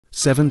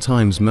7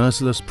 times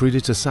merciless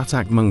predators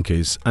attack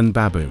monkeys and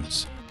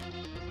baboons.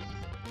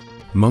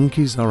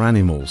 Monkeys are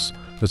animals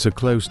that are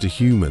close to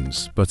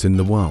humans, but in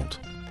the wild.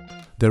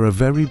 There are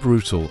very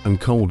brutal and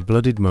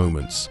cold-blooded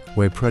moments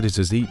where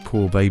predators eat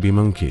poor baby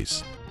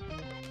monkeys.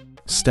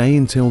 Stay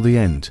until the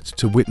end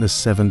to witness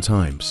 7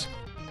 times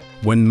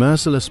when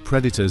merciless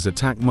predators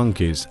attack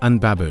monkeys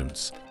and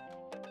baboons.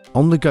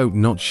 On the Goat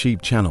Not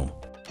Sheep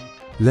channel.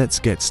 Let's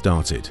get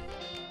started.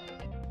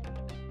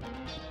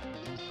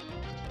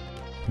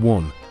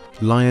 1.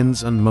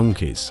 Lions and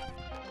monkeys.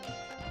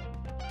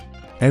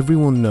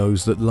 Everyone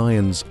knows that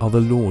lions are the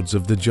lords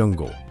of the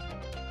jungle.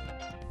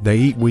 They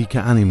eat weaker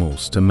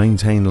animals to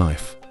maintain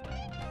life,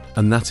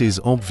 and that is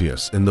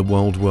obvious in the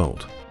wild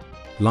world.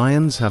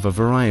 Lions have a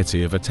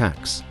variety of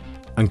attacks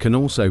and can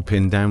also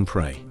pin down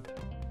prey,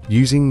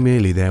 using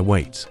merely their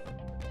weight.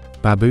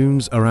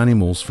 Baboons are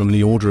animals from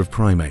the order of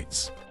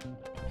primates,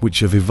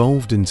 which have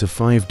evolved into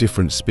 5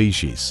 different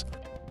species,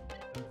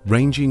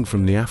 ranging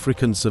from the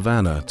African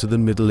Savannah to the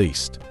Middle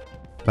East.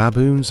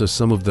 Baboons are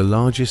some of the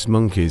largest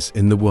monkeys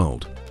in the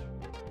world.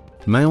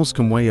 Males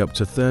can weigh up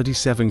to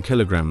 37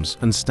 kilograms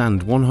and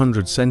stand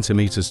 100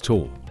 centimeters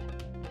tall.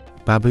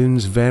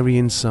 Baboons vary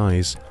in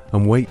size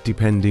and weight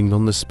depending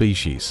on the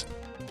species.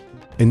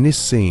 In this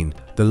scene,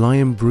 the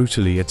lion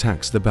brutally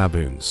attacks the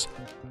baboons,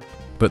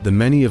 but the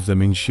many of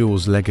them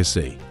ensures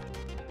legacy.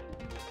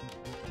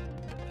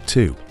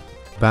 2.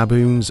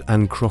 Baboons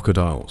and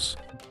crocodiles.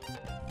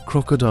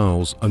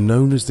 Crocodiles are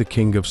known as the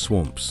king of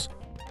swamps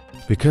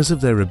because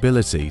of their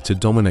ability to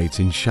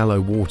dominate in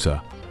shallow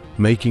water,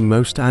 making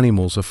most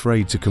animals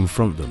afraid to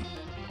confront them.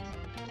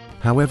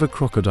 However,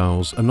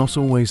 crocodiles are not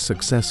always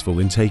successful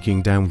in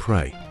taking down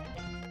prey.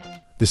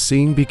 The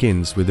scene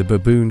begins with a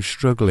baboon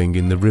struggling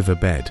in the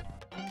riverbed.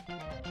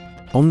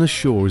 On the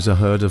shore is a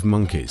herd of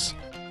monkeys,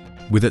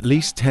 with at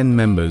least 10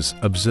 members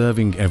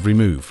observing every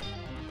move.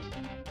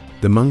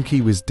 The monkey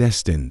was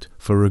destined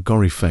for a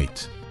gory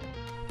fate,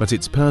 but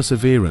its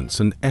perseverance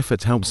and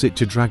effort helps it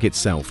to drag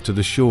itself to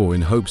the shore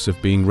in hopes of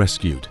being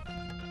rescued.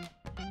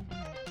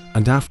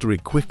 And after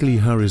it quickly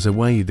hurries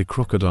away, the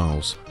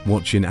crocodiles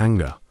watch in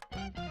anger.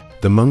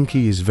 The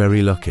monkey is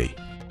very lucky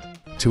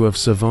to have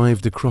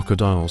survived the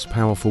crocodile's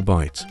powerful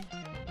bite,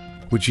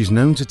 which is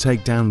known to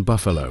take down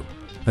buffalo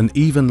and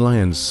even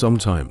lions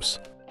sometimes.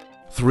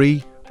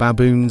 3.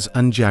 Baboons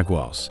and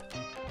jaguars.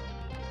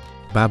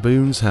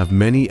 Baboons have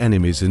many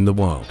enemies in the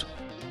wild,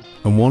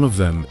 and one of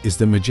them is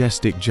the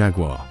majestic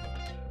jaguar,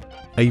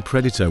 a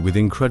predator with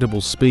incredible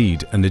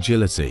speed and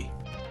agility.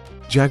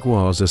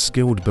 Jaguars are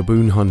skilled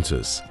baboon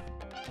hunters,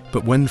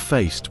 but when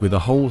faced with a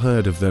whole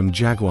herd of them,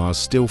 jaguars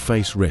still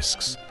face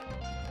risks.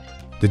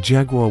 The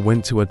jaguar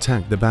went to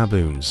attack the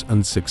baboons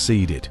and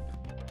succeeded.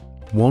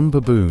 One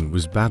baboon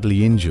was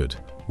badly injured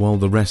while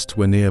the rest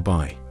were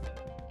nearby,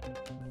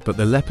 but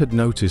the leopard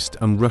noticed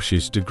and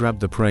rushes to grab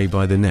the prey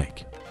by the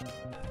neck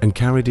and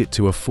carried it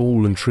to a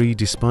fallen tree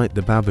despite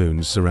the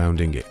baboons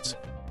surrounding it.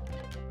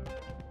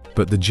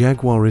 But the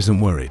jaguar isn't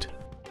worried,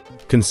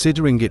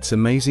 considering its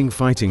amazing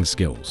fighting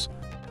skills.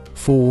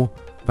 4.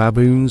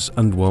 Baboons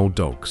and wild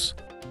dogs.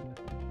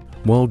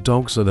 Wild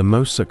dogs are the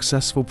most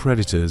successful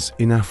predators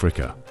in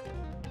Africa.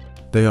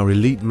 They are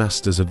elite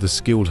masters of the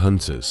skilled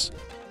hunters,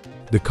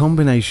 the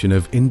combination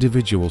of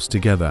individuals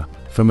together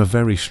from a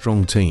very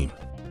strong team.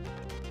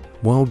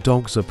 Wild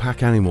dogs are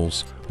pack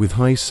animals with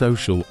high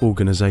social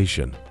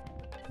organization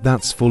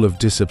that's full of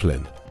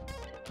discipline.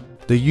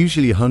 They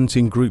usually hunt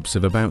in groups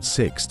of about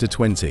 6 to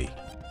 20.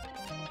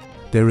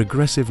 Their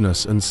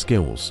aggressiveness and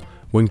skills,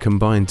 when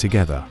combined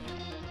together,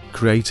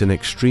 create an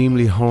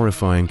extremely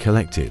horrifying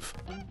collective.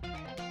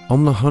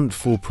 On the hunt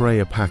for prey,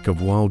 a pack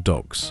of wild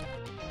dogs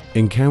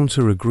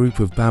encounter a group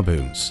of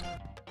baboons.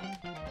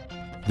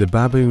 The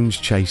baboons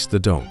chase the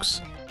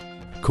dogs,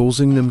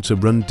 causing them to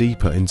run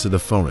deeper into the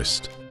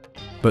forest.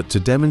 But to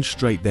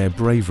demonstrate their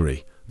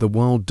bravery, the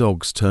wild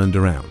dogs turned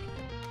around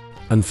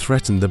and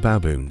threatened the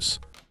baboons.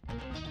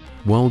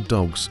 Wild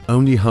dogs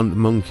only hunt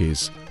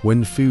monkeys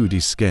when food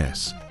is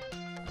scarce,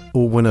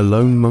 or when a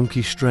lone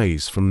monkey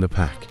strays from the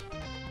pack.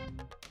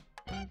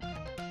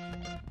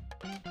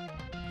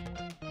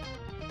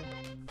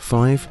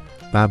 5.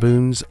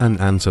 Baboons and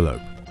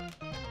antelope.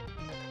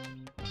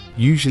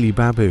 Usually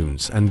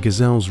baboons and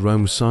gazelles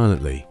roam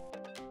silently,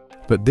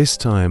 but this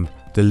time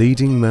the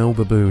leading male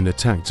baboon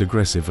attacked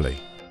aggressively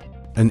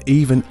and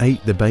even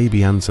ate the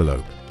baby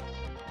antelope.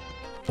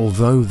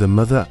 Although the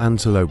mother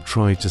antelope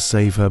tried to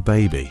save her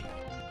baby,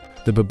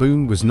 the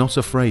baboon was not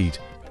afraid.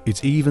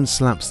 It even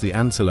slaps the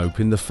antelope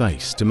in the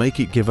face to make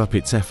it give up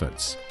its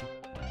efforts.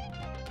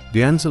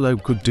 The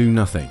antelope could do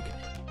nothing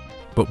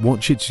but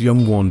watch its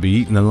young one be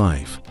eaten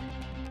alive.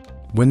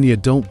 When the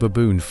adult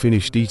baboon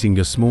finished eating,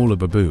 a smaller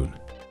baboon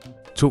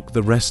took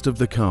the rest of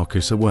the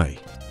carcass away.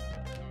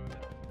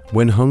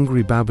 When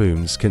hungry,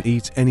 baboons can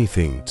eat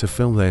anything to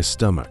fill their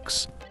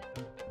stomachs.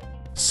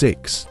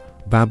 6.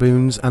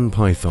 Baboons and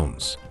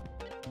pythons.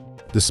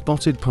 The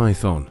spotted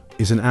python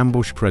is an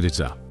ambush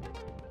predator.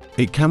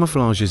 It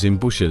camouflages in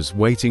bushes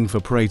waiting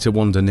for prey to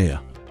wander near.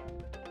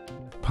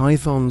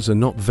 Pythons are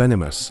not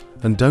venomous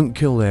and don't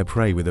kill their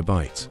prey with a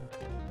bite.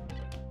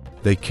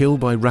 They kill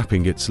by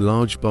wrapping its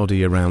large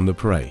body around the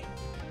prey,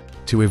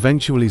 to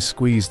eventually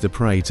squeeze the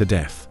prey to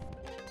death.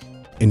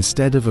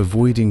 Instead of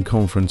avoiding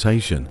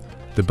confrontation,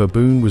 the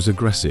baboon was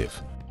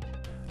aggressive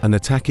and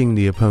attacking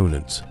the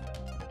opponent.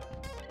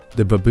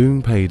 The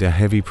baboon paid a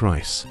heavy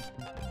price.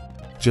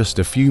 Just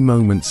a few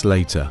moments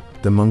later,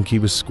 the monkey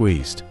was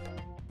squeezed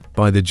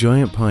by the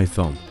giant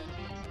python.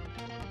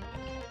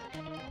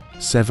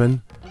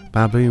 7.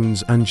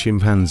 Baboons and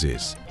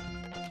chimpanzees.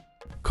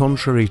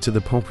 Contrary to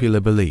the popular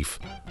belief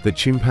that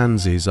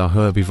chimpanzees are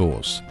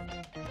herbivores,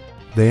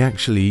 they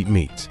actually eat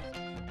meat,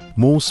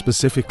 more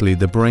specifically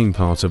the brain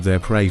part of their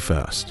prey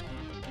first.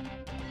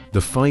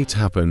 The fight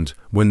happened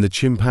when the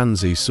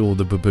chimpanzee saw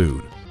the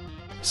baboon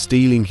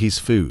stealing his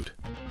food.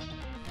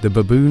 The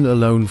baboon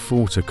alone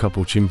fought a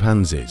couple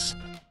chimpanzees,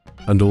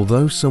 and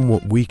although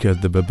somewhat weaker,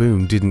 the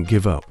baboon didn't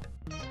give up.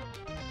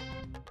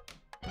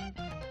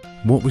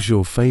 What was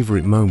your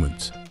favorite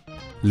moment?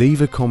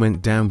 Leave a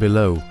comment down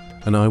below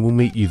and I will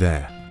meet you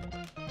there.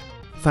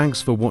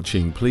 Thanks for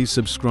watching. Please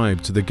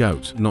subscribe to the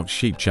Goat Not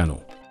Sheep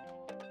channel.